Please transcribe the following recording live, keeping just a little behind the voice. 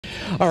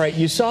All right,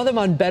 you saw them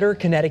on Better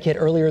Connecticut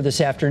earlier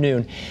this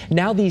afternoon.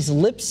 Now these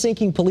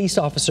lip-syncing police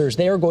officers,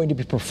 they are going to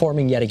be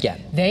performing yet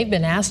again. They've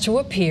been asked to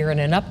appear in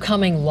an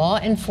upcoming law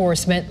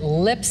enforcement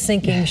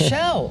lip-syncing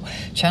show.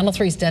 Channel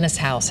 3's Dennis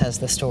House has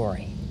the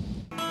story.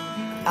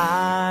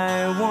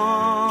 I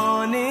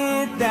want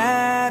it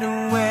that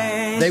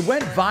way. They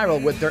went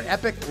viral with their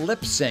epic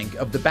lip sync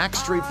of the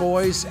Backstreet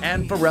Boys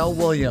and Pharrell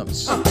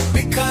Williams.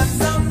 Because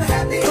I'm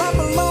happy. Clap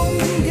along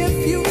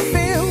if you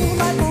feel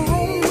like a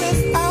room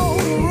without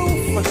a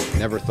roof.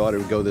 Never thought it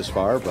would go this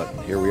far, but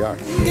here we are.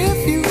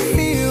 If you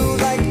feel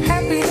like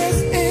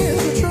happiness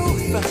is the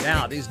truth.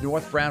 Now, these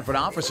North Branford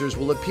officers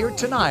will appear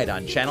tonight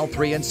on Channel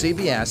 3 and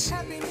CBS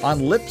on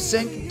Lip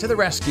Sync to the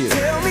Rescue.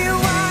 Tell me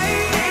why.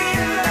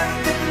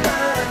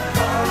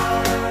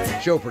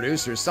 Show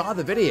producers saw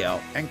the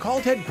video and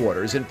called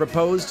headquarters and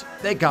proposed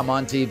they come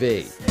on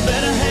TV. Better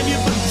have your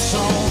boots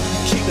on,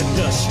 keep the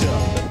dust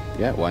up.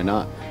 Yeah, why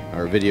not?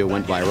 Our video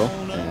went viral,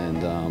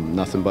 and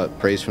nothing but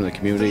praise from the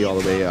community all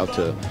the way out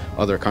to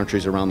other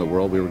countries around the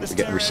world we were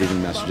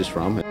receiving messages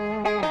from.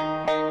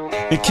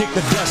 You kick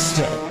the dust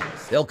up.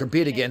 They'll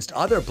compete against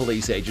other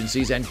police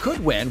agencies and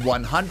could win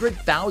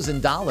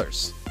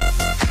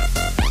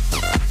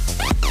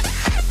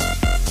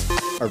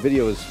 $100,000. Our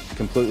video is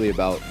completely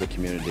about the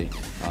community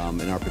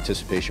and our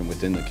participation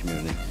within the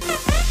community.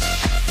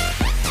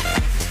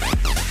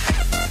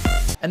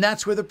 And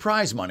that's where the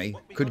prize money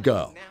could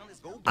go.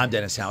 I'm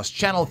Dennis House,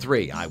 Channel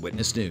 3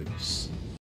 Eyewitness News.